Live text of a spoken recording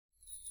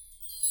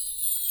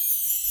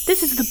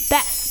This is the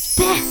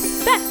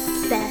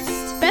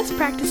best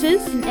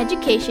practices in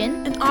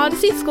education and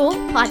Odyssey School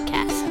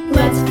podcast.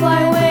 Let's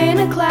fly away in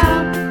a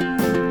cloud.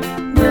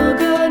 We'll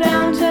go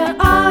down to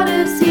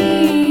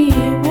Odyssey.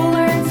 We'll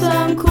learn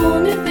some cool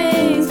new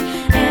things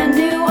and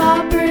new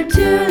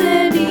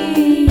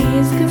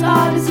opportunities. 'Cause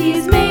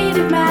Odyssey's made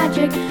of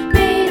magic,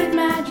 made of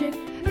magic.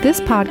 This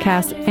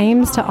podcast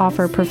aims to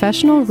offer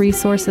professional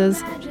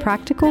resources,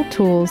 practical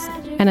tools,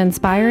 and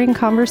inspiring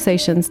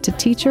conversations to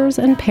teachers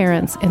and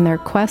parents in their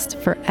quest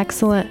for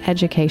excellent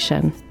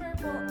education.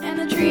 And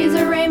the trees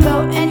are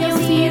rainbow, and you'll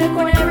see a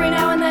unicorn every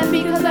now and then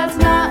because that's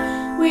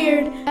not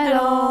weird at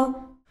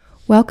all.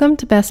 Welcome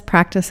to Best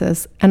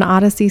Practices, an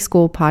Odyssey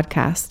School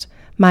podcast.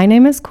 My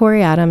name is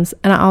Corey Adams,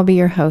 and I'll be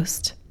your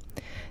host.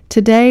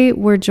 Today,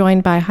 we're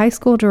joined by high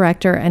school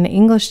director and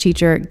English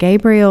teacher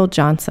Gabriel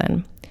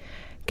Johnson.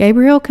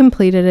 Gabriel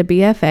completed a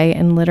BFA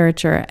in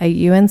literature at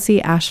UNC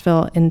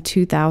Asheville in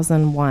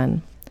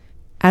 2001.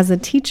 As a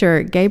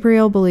teacher,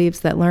 Gabriel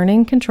believes that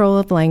learning control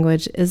of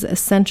language is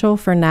essential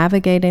for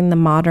navigating the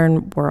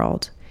modern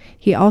world.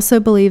 He also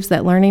believes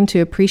that learning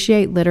to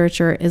appreciate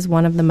literature is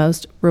one of the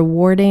most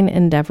rewarding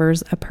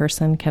endeavors a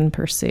person can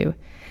pursue.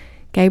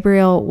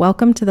 Gabriel,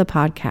 welcome to the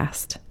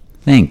podcast.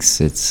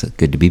 Thanks. It's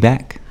good to be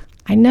back.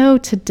 I know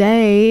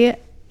today,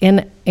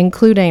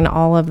 including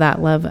all of that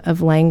love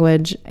of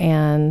language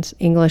and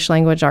English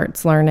language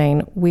arts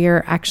learning,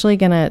 we're actually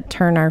going to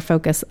turn our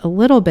focus a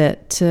little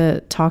bit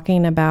to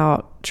talking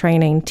about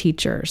training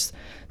teachers.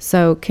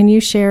 So can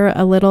you share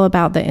a little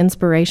about the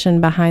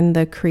inspiration behind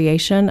the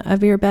creation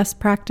of your best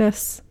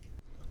practice?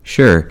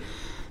 Sure.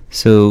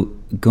 So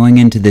going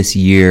into this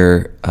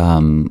year,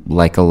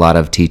 like a lot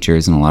of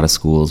teachers in a lot of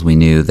schools, we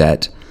knew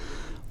that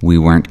we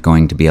weren't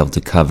going to be able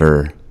to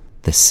cover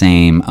the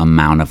same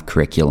amount of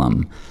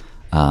curriculum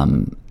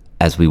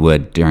as we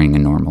would during a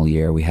normal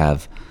year. We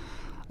have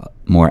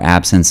more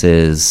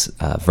absences,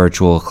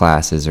 virtual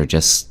classes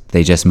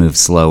they just move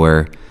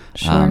slower.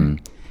 Sure.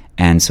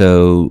 And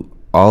so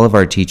all of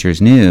our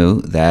teachers knew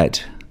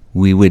that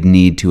we would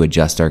need to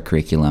adjust our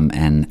curriculum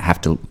and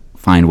have to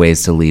find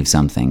ways to leave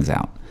some things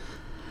out.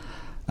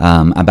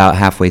 About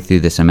halfway through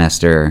the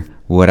semester,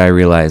 what I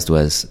realized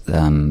was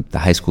the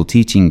high school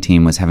teaching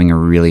team was having a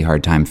really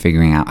hard time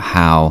figuring out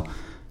how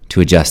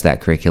to adjust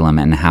that curriculum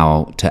and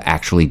how to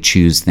actually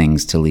choose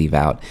things to leave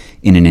out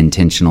in an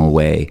intentional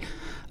way.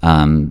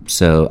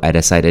 So I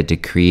decided to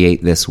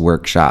create this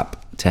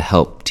workshop to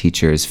help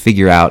teachers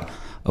figure out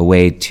a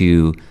way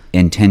to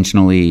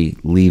intentionally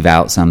leave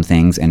out some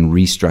things and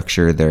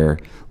restructure their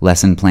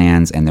lesson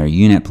plans and their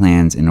unit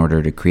plans in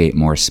order to create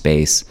more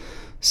space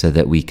so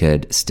that we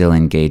could still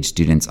engage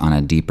students on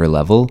a deeper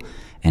level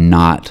and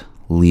not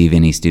leave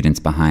any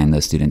students behind,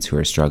 those students who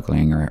are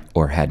struggling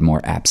or had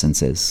more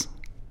absences.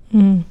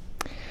 Mm.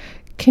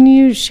 Can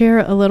you share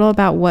a little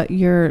about what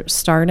your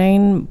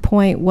starting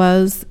point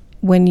was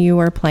when you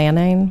were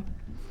planning?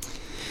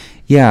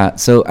 Yeah,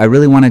 so I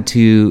really wanted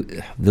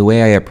the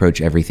way I approach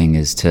everything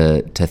is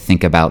to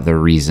think about the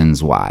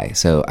reasons why.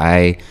 So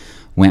I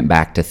went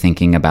back to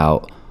thinking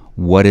about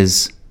what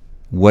is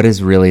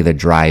really the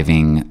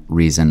driving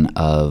reason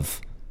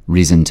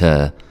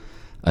to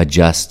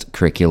adjust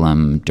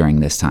curriculum during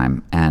this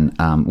time. And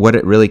what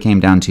it really came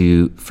down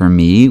to for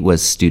me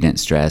was student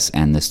stress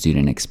and the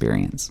student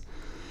experience.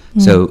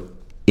 Mm. So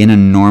in a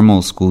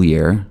normal school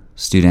year,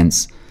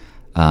 students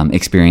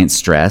experience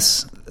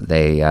stress.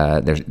 They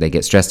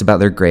get stressed about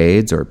their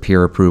grades or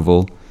peer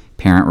approval,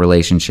 parent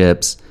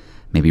relationships,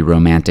 maybe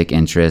romantic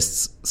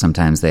interests.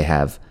 Sometimes they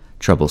have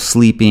trouble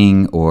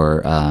sleeping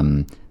or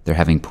they're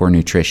having poor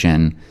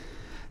nutrition.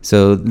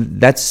 So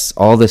that's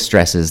all the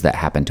stresses that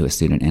happen to a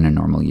student in a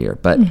normal year.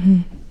 But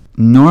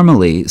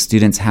normally,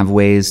 students have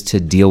ways to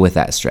deal with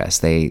that stress.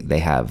 They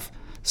have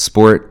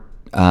sporting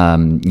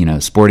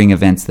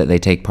events that they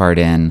take part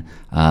in.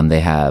 They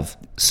have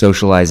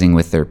socializing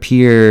with their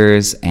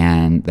peers,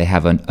 and they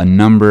have a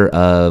number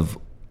of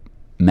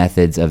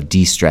methods of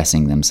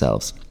de-stressing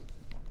themselves.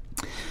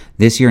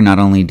 This year, not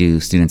only do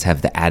students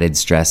have the added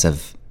stress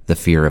of the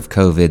fear of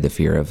COVID, the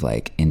fear of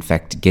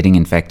getting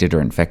infected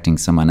or infecting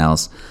someone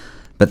else,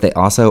 but they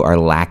also are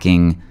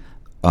lacking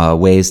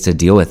ways to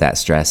deal with that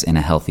stress in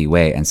a healthy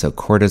way. And so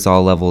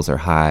cortisol levels are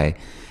high,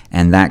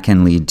 and that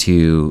can lead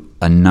to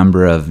a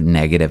number of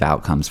negative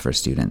outcomes for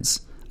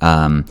students.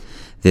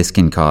 This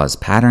can cause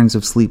patterns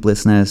of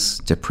sleeplessness,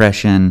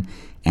 depression,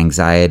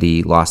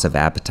 anxiety, loss of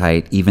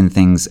appetite, even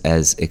things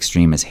as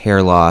extreme as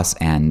hair loss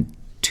and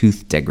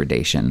tooth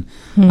degradation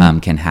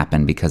can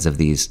happen because of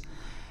these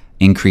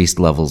increased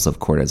levels of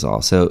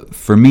cortisol. So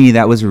for me,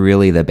 that was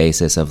really the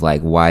basis of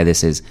why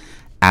this is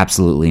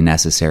absolutely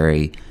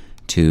necessary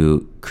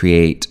to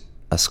create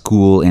a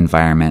school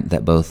environment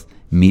that both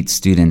meets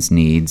students'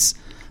 needs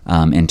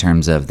in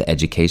terms of the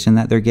education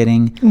that they're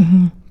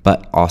getting,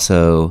 but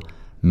also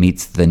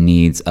meets the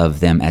needs of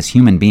them as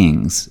human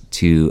beings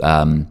to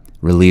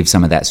relieve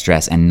some of that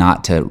stress and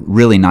not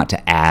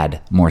to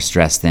add more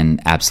stress than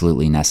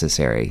absolutely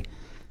necessary.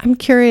 I'm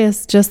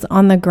curious, just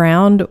on the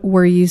ground,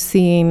 were you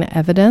seeing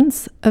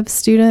evidence of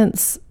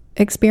students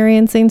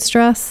experiencing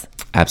stress?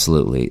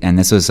 Absolutely. And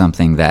this was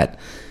something that,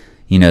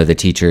 the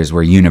teachers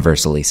were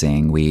universally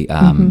seeing. We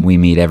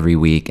meet every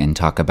week and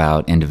talk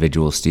about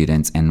individual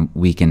students, and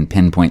we can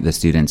pinpoint the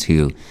students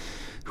who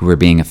are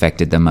being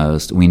affected the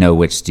most. We know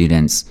which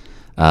students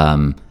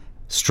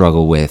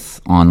struggle with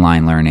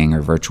online learning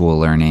or virtual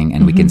learning,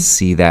 and we can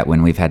see that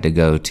when we've had to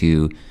go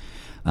to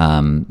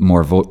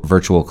more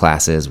virtual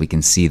classes. We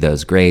can see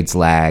those grades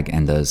lag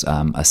and those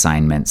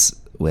assignments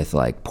with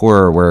like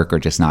poorer work or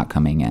just not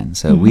coming in.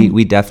 So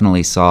we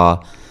definitely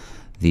saw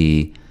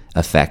the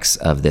effects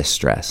of this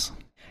stress.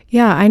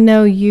 Yeah, I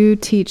know you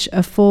teach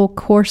a full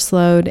course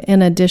load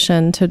in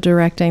addition to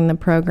directing the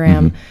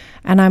program.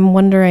 And I'm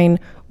wondering,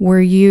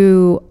 were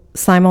you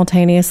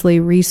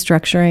simultaneously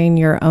restructuring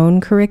your own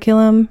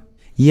curriculum?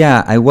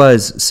 Yeah, I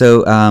was.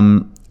 So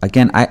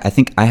again, I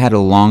think I had a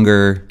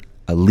longer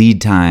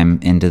lead time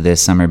into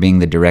this summer. Being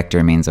the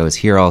director means I was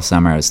here all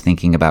summer. I was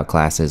thinking about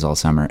classes all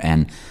summer.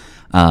 And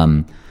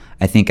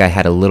I think I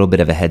had a little bit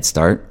of a head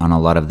start on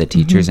a lot of the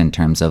teachers in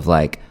terms of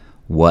like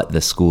what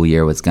the school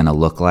year was going to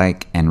look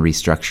like and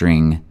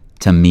restructuring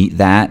to meet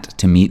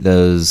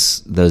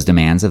those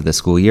demands of the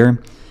school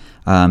year.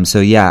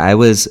 So yeah, I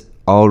was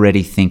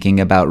already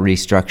thinking about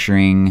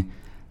restructuring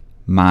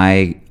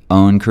my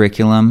own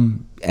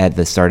curriculum at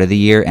the start of the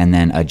year and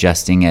then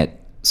adjusting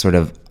it sort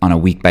of on a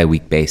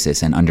week-by-week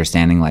basis and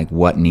understanding like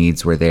what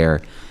needs were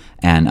there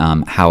and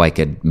how I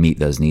could meet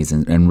those needs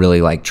and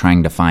really like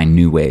trying to find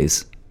new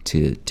ways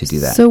to do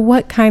that. So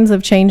what kinds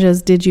of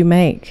changes did you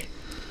make?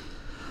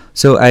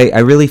 So I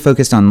really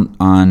focused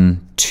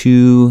on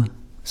two,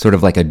 sort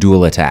of like a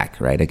dual attack,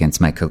 right,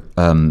 against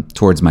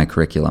towards my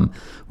curriculum,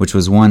 which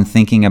was one,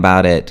 thinking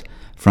about it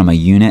from a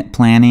unit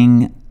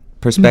planning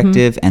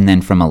perspective and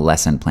then from a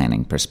lesson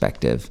planning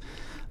perspective.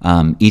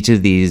 Each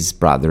of these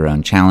brought their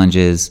own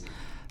challenges,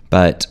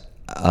 but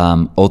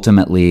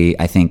ultimately,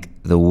 I think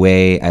the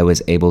way I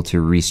was able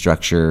to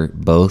restructure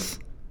both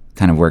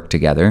kind of work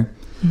together.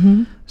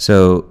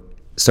 So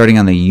starting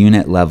on the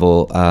unit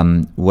level,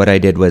 what I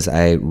did was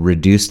I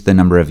reduced the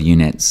number of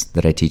units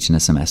that I teach in a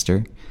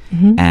semester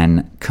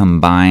and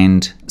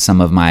combined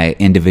some of my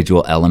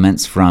individual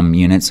elements from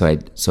units.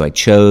 So I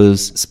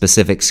chose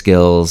specific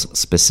skills,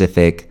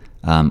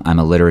 I'm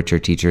a literature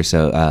teacher,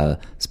 so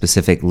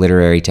specific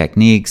literary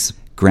techniques,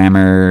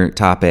 grammar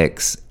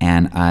topics,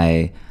 and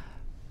I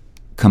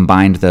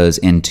combined those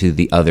into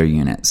the other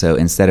unit. So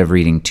instead of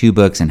reading 2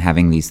 books and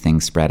having these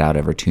things spread out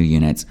over 2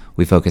 units,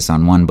 we focused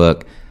on 1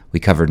 book. We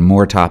covered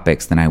more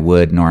topics than I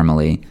would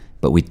normally,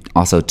 but we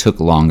also took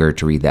longer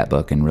to read that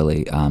book and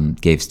really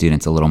gave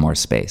students a little more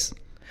space.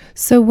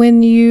 So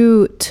when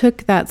you took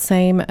that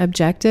same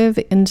objective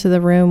into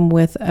the room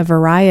with a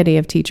variety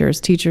of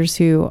teachers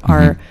who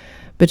are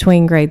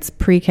between grades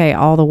pre-K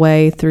all the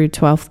way through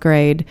 12th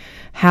grade,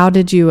 how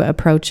did you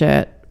approach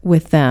it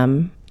with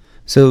them?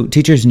 So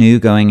teachers knew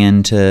going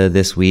into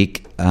this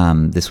week's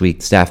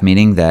staff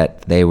meeting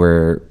that we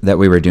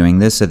were doing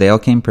this, so they all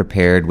came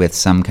prepared with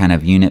some kind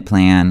of unit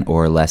plan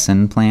or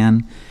lesson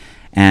plan.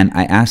 And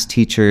I asked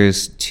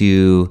teachers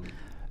to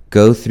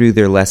go through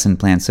their lesson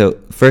plan. So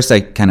first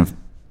I kind of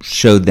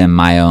showed them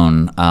my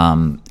own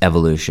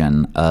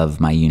evolution of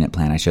my unit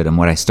plan. I showed them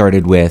what I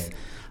started with,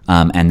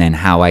 and then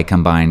how I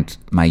combined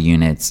my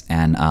units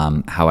and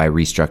how I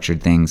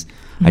restructured things.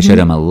 I showed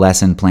them a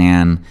lesson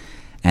plan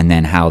and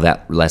then how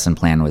that lesson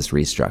plan was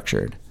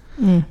restructured.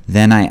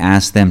 Then I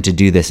asked them to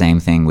do the same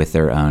thing with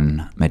their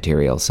own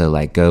material. So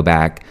like go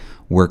back,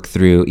 work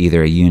through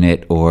either a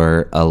unit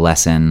or a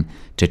lesson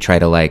to try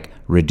to like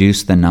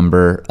reduce the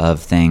number of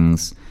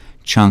things,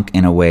 chunk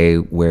in a way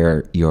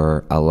where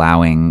you're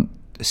allowing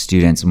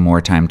students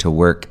more time to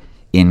work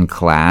in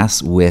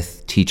class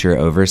with teacher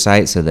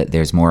oversight so that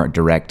there's more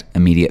direct,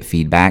 immediate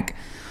feedback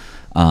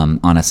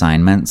on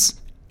assignments,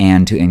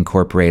 and to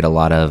incorporate a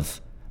lot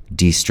of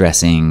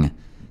de-stressing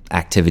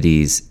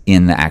activities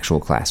in the actual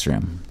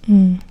classroom.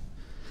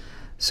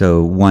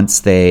 So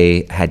once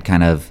they had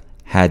kind of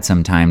had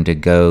some time to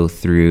go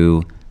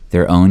through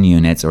their own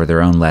units or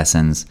their own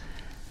lessons,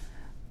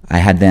 I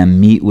had them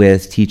meet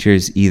with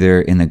teachers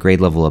either in the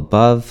grade level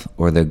above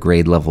or the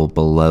grade level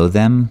below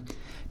them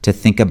to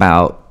think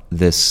about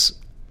this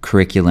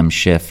curriculum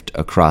shift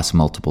across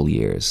multiple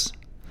years.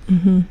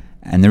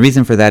 And the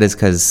reason for that is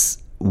because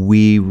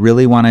we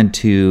really wanted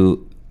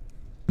to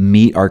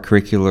meet our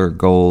curricular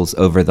goals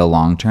over the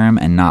long term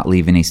and not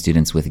leave any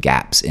students with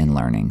gaps in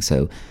learning.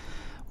 So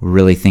we're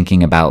really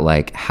thinking about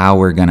like how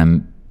we're going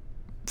to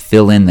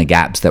fill in the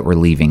gaps that we're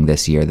leaving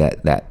this year,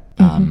 that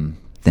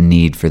the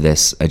need for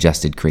this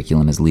adjusted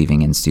curriculum is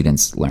leaving in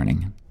students'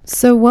 learning.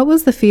 So what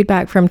was the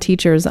feedback from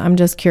teachers? I'm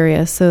just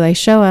curious. So they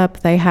show up,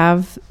 they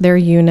have their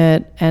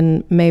unit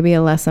and maybe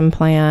a lesson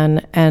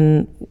plan.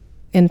 And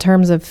in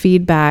terms of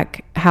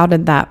feedback, how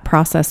did that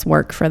process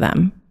work for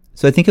them?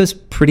 So I think it was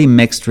pretty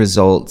mixed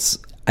results.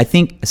 I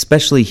think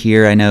especially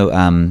here, I know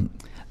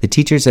the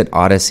teachers at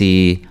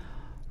Odyssey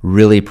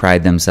really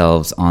pride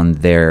themselves on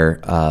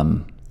their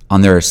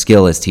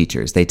skill as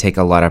teachers. They take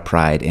a lot of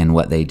pride in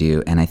what they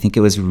do. And I think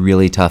it was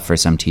really tough for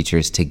some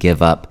teachers to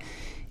give up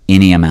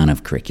any amount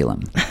of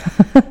curriculum.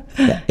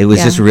 It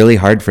was just really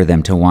hard for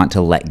them to want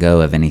to let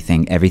go of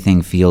anything.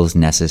 Everything feels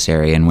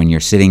necessary. And when you're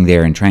sitting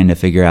there and trying to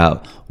figure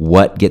out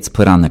what gets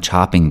put on the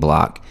chopping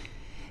block,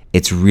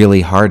 it's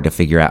really hard to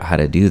figure out how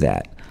to do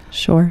that.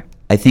 Sure.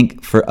 I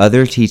think for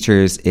other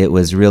teachers, it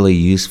was really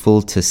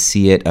useful to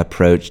see it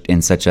approached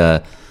in such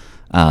a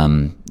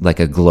like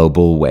a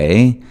global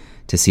way,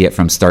 to see it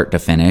from start to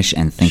finish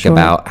and think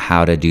about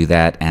how to do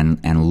that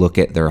and look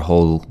at their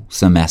whole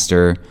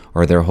semester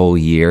or their whole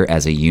year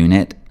as a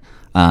unit.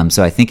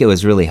 So I think it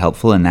was really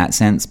helpful in that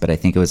sense, but I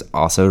think it was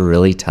also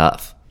really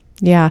tough.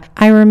 Yeah.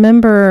 I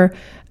remember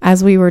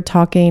as we were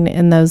talking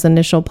in those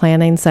initial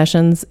planning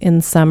sessions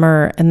in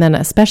summer, and then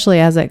especially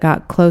as it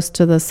got close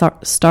to the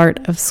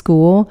start of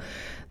school,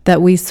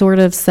 that we sort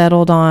of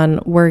settled on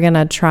we're going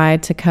to try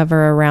to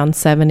cover around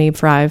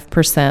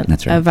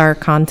 75% of our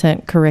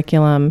content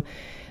curriculum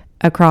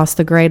across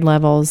the grade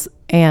levels.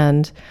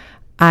 And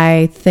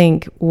I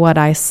think what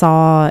I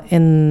saw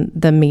in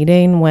the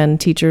meeting when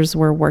teachers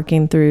were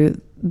working through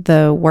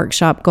the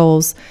workshop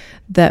goals,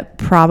 that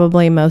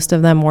probably most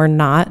of them were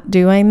not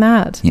doing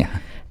that. Yeah.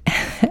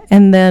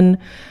 And then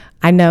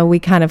I know we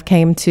kind of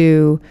came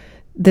to,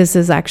 this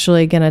is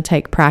actually going to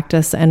take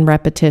practice and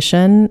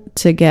repetition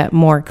to get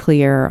more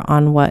clear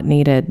on what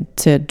needed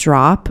to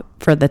drop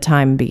for the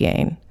time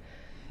being.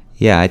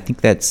 Yeah, I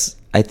think that's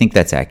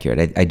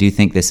accurate. I do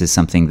think this is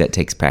something that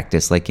takes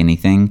practice, like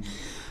anything.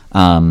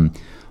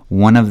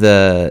 One of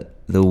the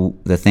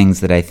things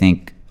that I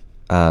think,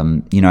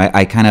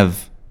 I kind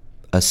of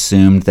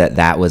assumed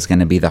that was going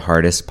to be the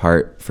hardest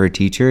part for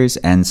teachers,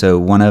 and so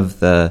one of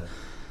the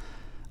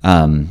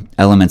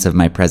elements of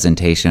my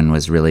presentation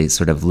was really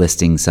sort of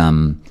listing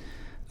some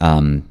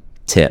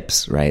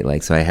tips, right?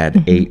 Like, so I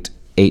had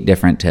eight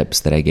different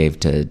tips that I gave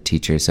to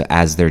teachers. So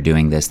as they're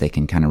doing this, they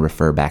can kind of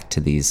refer back to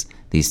these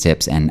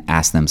tips and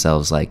ask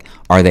themselves, like,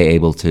 are they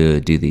able to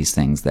do these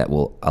things that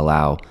will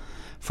allow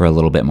for a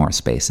little bit more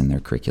space in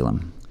their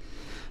curriculum?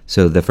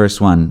 So the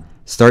first one,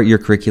 start your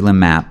curriculum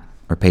map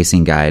or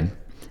pacing guide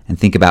and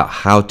think about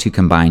how to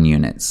combine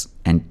units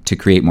and to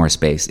create more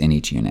space in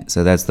each unit.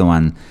 So that's the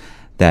one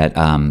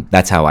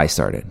that's how I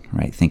started,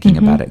 right? Thinking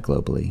about it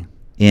globally.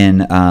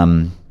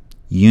 In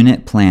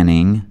unit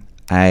planning,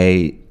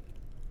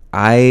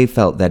 I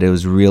felt that it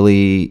was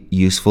really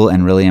useful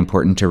and really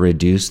important to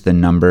reduce the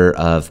number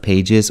of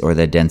pages or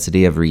the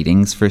density of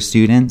readings for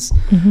students.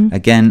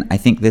 Again, I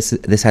think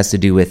this has to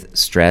do with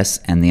stress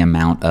and the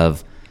amount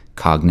of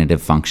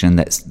cognitive function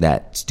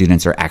that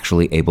students are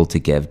actually able to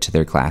give to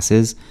their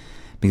classes.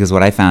 Because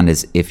what I found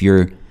is if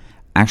you're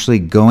actually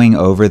going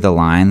over the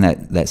line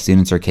that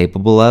students are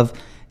capable of,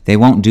 they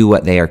won't do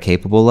what they are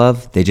capable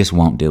of, they just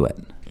won't do it.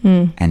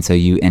 And so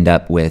you end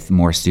up with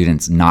more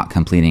students not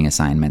completing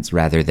assignments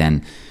rather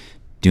than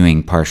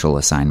doing partial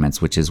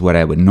assignments, which is what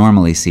I would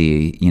normally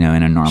see, in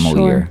a normal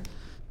year.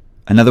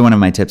 Another one of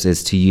my tips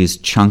is to use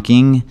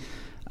chunking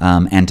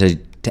and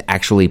to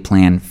actually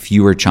plan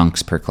fewer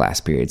chunks per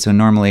class period. So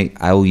normally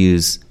I will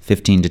use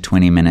 15 to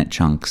 20 minute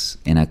chunks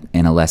in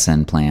a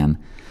lesson plan.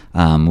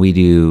 We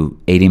do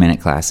 80-minute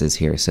classes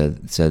here, so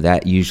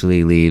that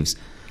usually leaves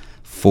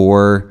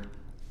 4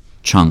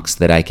 chunks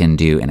that I can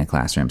do in a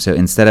classroom. So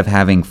instead of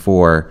having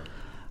 4,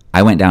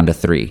 I went down to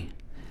 3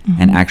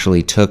 and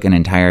actually took an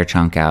entire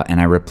chunk out,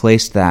 and I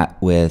replaced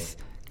that with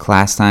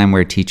class time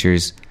where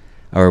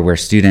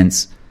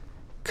students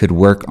could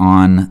work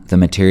on the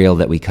material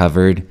that we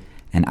covered,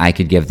 and I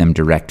could give them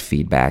direct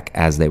feedback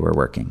as they were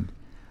working.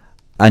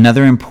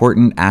 Another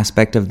important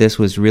aspect of this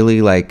was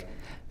really like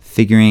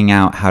figuring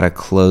out how to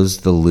close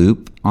the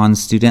loop on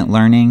student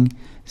learning.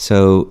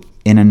 So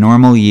in a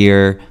normal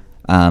year,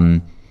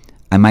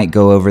 I might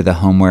go over the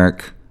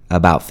homework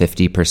about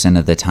 50%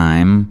 of the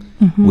time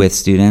with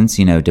students,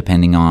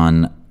 depending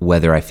on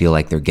whether I feel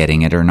like they're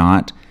getting it or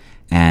not.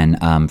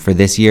 And for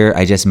this year,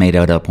 I just made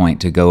it a point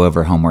to go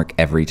over homework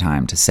every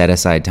time, to set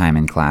aside time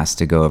in class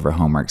to go over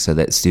homework so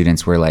that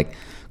students were like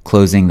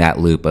closing that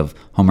loop of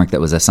homework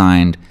that was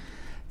assigned.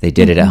 They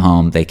did it at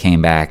home, they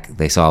came back,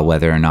 they saw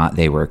whether or not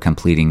they were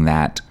completing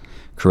that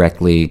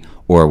correctly,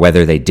 or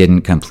whether they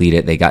didn't complete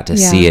it, they got to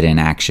see it in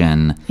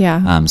action.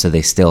 So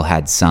they still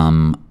had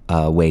some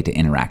way to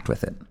interact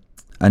with it.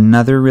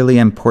 Another really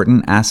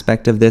important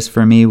aspect of this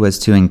for me was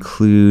to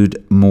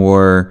include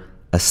more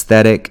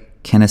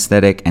aesthetic,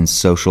 kinesthetic, and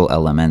social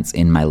elements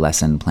in my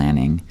lesson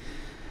planning.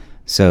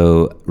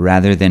 So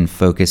rather than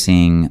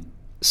focusing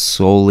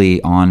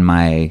solely on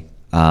my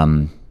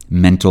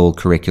mental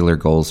curricular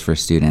goals for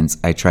students,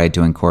 I tried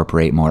to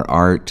incorporate more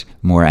art,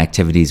 more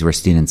activities where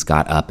students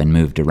got up and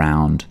moved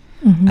around,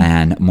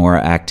 and more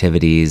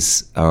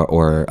activities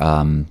or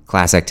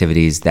class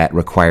activities that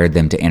required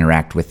them to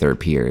interact with their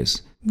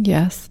peers.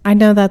 Yes. I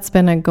know that's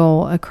been a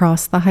goal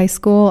across the high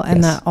school,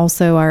 and that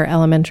also our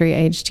elementary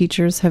age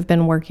teachers have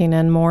been working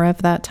in more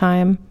of that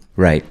time.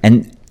 Right.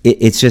 And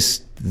it's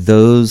just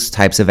those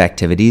types of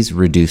activities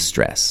reduce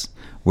stress,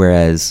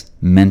 whereas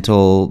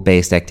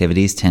mental-based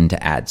activities tend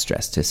to add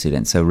stress to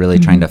students. So really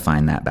trying to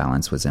find that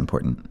balance was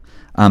important.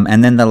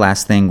 And then the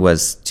last thing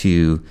was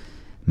to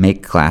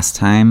make class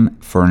time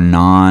for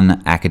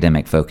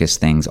non-academic focused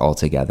things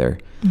altogether.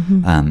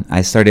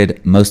 I started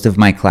most of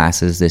my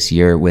classes this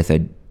year with a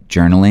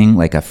journaling,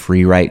 like a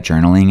free write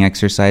journaling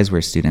exercise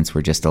where students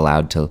were just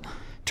allowed to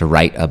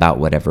write about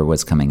whatever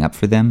was coming up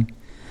for them.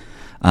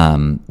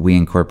 We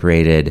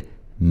incorporated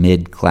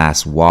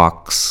mid-class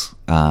walks,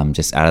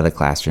 just out of the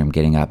classroom,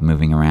 getting up,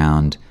 moving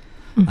around,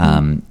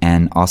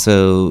 and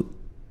also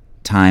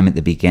time at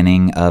the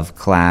beginning of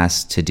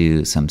class to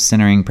do some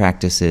centering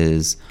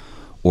practices,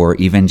 or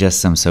even just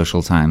some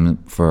social time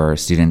for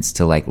students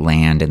to like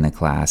land in the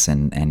class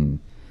and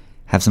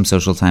have some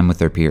social time with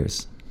their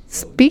peers.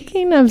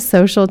 Speaking of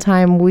social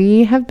time,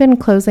 we have been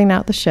closing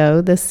out the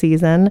show this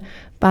season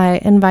by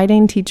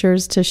inviting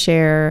teachers to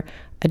share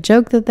a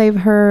joke that they've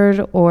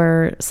heard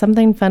or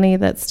something funny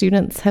that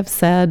students have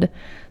said.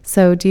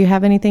 So do you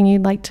have anything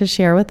you'd like to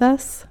share with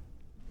us?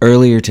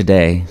 Earlier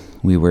today,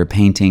 we were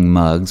painting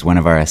mugs, one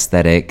of our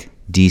aesthetic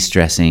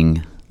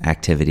de-stressing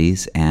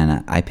activities,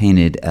 and I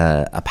painted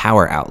a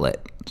power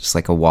outlet, just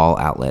like a wall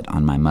outlet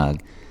on my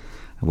mug.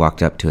 I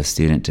walked up to a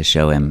student to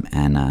show him,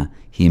 and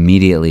he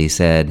immediately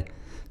said,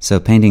 "So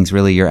painting's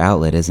really your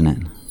outlet, isn't it?"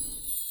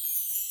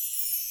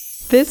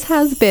 This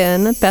has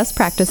been Best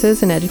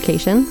Practices in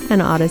Education,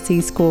 an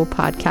Odyssey School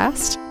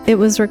podcast. It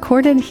was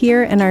recorded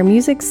here in our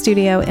music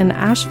studio in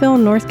Asheville,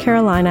 North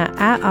Carolina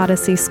at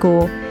Odyssey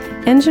School,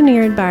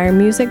 engineered by our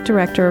music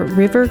director,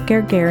 River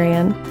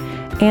Gergarian,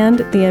 and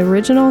the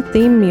original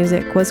theme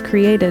music was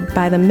created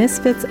by the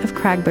Misfits of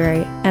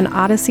Cragberry, an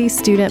Odyssey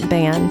student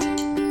band.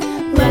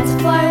 Let's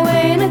fly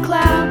away in a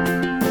cloud.